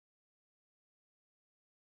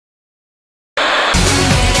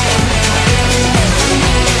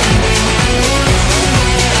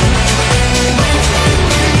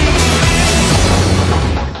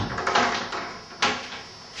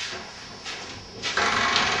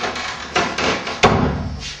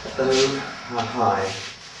Hi.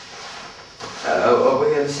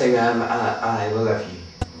 We're going to sing I Will Love You.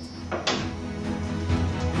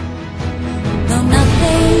 Though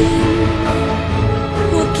nothing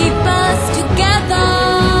will keep us together,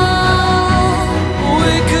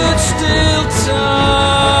 we could steal time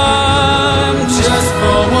just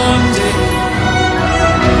for one day.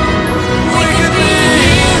 We could be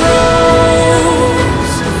heroes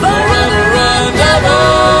forever and ever.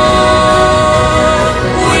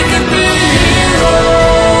 We could be heroes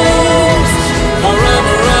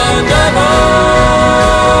forever and ever.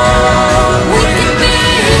 We could be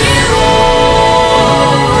heroes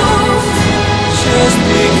just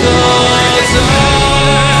because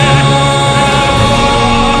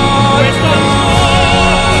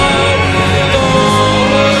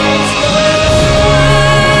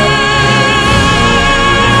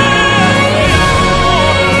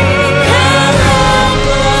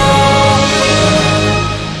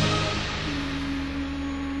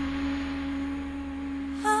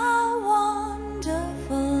how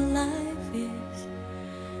wonderful life is.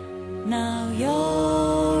 Now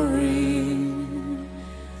you're in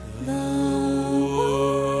the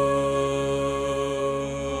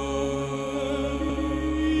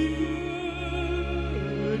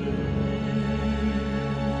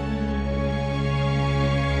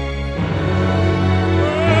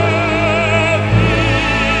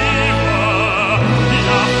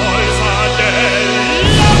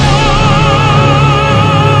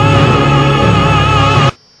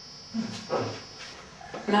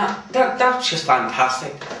Now, that's just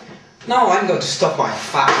fantastic. Now I'm going to stuff my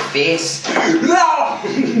fat face. That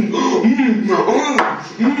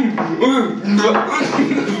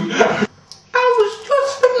was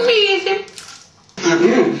just amazing.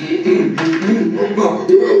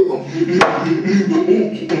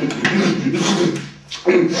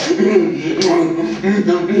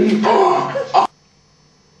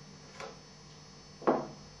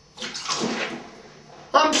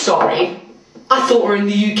 I'm sorry. I thought we were in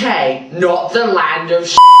the UK, not the land of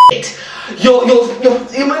shit. You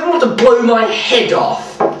might want to blow my head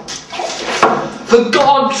off. For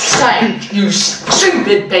God's sake, you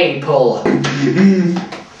stupid people.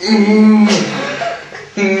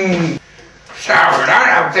 So,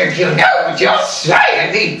 I don't think you know what you're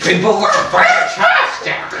saying. These people were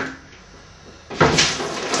fantastic.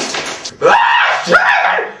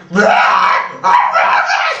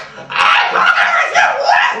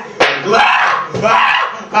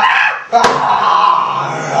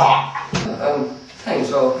 Thanks,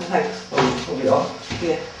 well, thanks. We'll be off.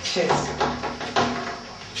 Yeah, cheers.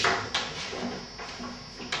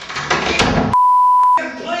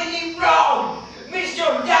 Completely wrong! Mr.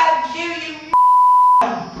 Dad, you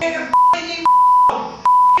You're completely wrong!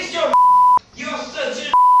 Mr. You're such a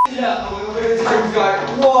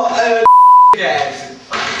What guys?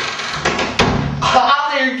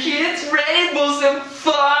 Hello kids, ready for some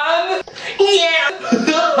fun? Yeah!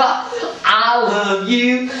 I love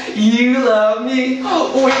you, you love me,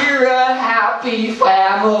 we're a happy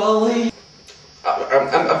family.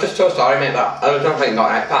 I'm just so sorry, mate, that I was not thinking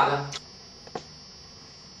about it, partner.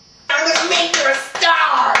 I'm gonna make you a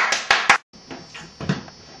star!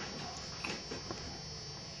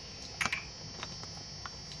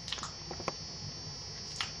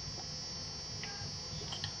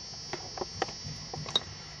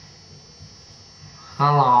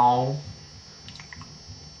 Hello.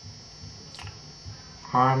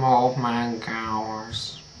 I'm Old Man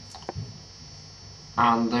Gowers,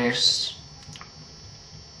 and this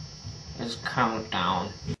is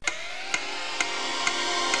Countdown.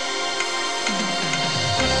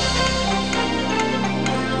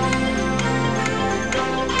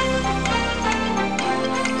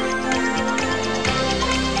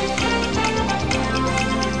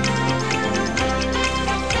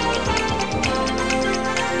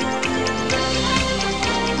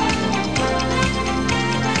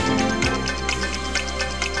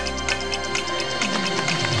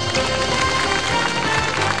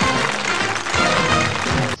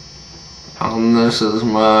 And this is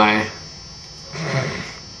my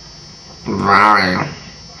very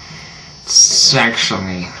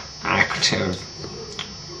sexually active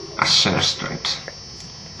assistant,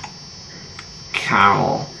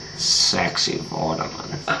 Carol Sexy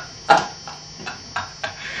Vorderman.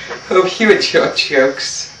 Hope you enjoyed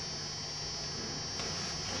jokes.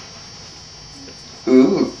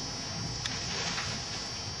 Ooh.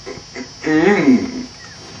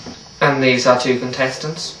 And these are two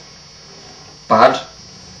contestants. Bud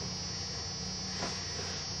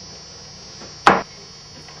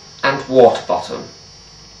and Waterbottom.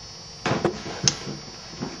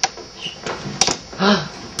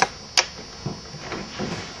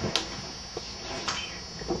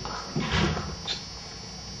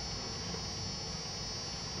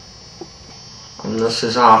 This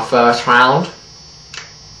is our first round.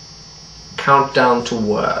 Countdown to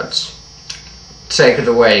words. Take it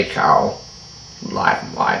away, Carol. Like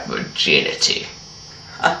my virginity.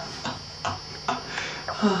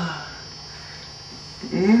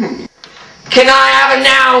 Can I have a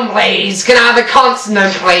noun, please? Can I have a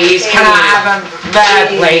consonant, please? Can I have a verb,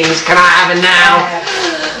 please? Can I have a noun?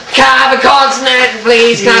 Can I have a consonant,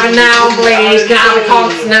 please? Can I have a noun, please? Can I have a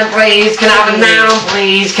consonant, please? Can I have a noun,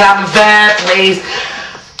 please? Can I have a verb, please?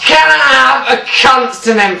 Can I have a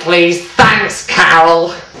consonant, please? Thanks,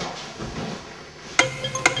 Carol.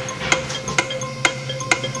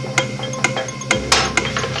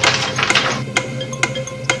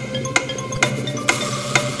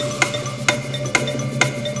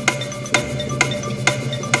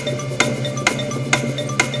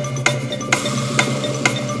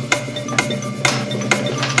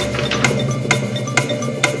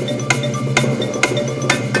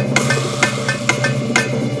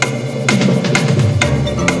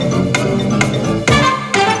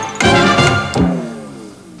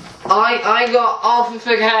 I got awful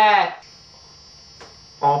hair.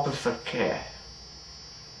 Opposite.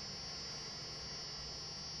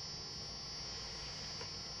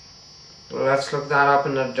 Let's look that up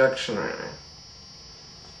in the dictionary.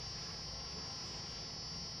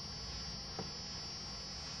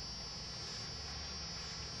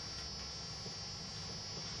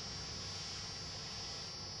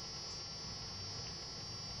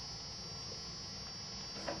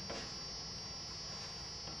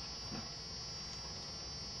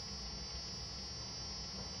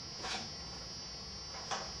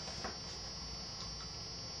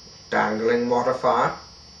 Dangling modifier.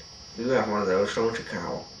 You have one of those, don't you,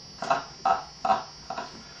 Carol?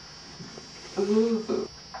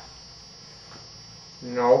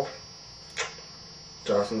 Nope.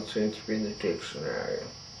 Doesn't seem to be in the dictionary.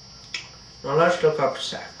 Now let's look up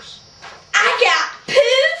sex. I got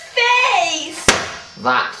poo face!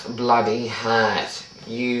 That bloody hurt.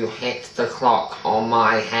 You hit the clock on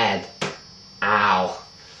my head. Ow.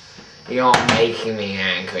 You're making me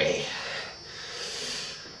angry.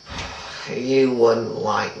 You wouldn't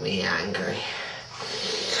like me angry.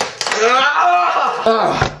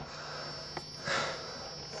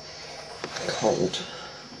 Cold.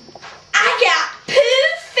 I got poo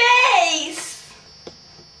face!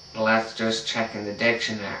 Let's just check in the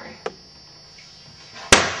dictionary.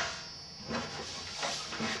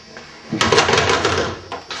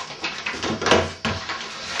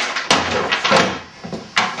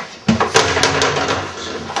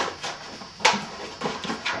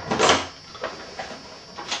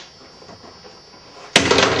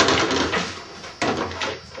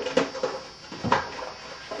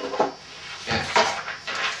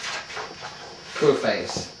 Poo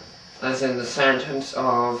face. As in the sentence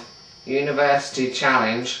of University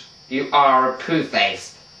Challenge, you are a poo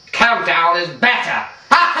face. Countdown is better!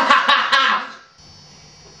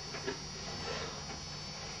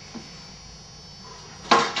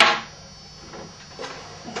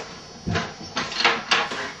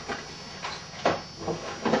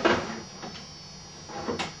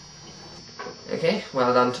 Okay,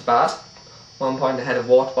 well done to Bart. 1 point ahead of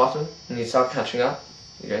Water Bottom, and you start catching up.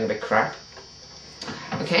 You're doing a bit crap.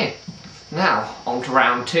 Okay, now on to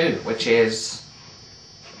round 2, which is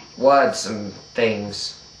words and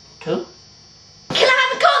things. 2? Can I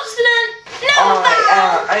have a consonant? No, a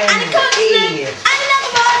vowel! And a consonant! And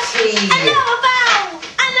another one! And now a vowel!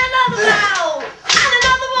 And another vowel! And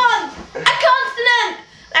another one! A consonant!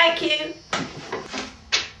 Thank you.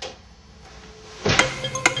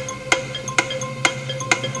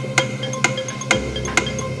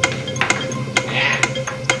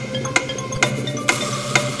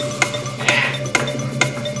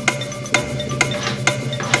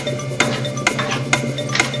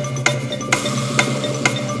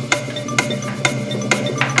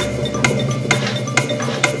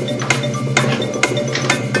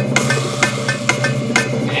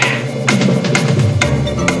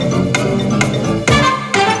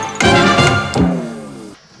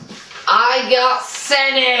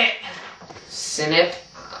 Senate! Sinip,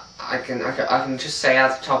 I can just say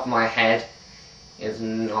out the top of my head, is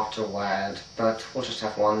not a word, but we'll just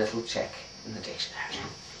have one little check in the dictionary.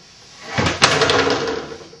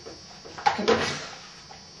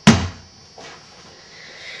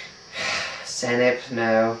 Senip,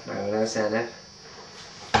 no senip.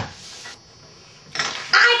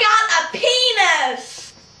 I got a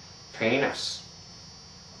penis! Penis.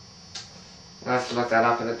 I'll have to look that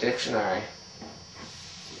up in the dictionary.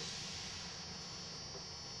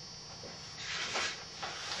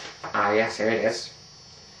 Ah, yes, here it is.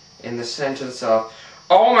 In the sentence of,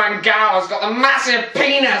 Oh my god, he's got the massive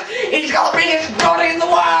penis! He's got the biggest body in the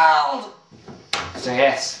world! So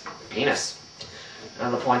yes, penis.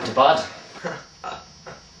 Another point to Bud.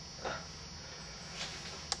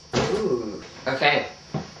 Ooh. Okay,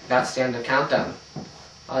 that's the end of countdown.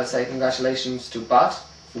 I'll say congratulations to Bud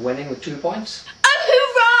for winning with 2 points.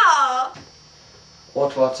 Oh, hurrah!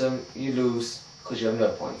 Waterbottom, you lose because you have no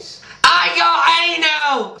points. I got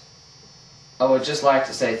anal! I would just like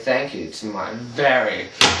to say thank you to my very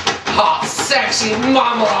hot, sexy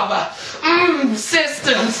mama lover,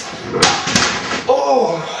 sisters.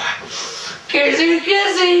 Oh, kissy,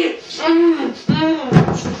 kissy.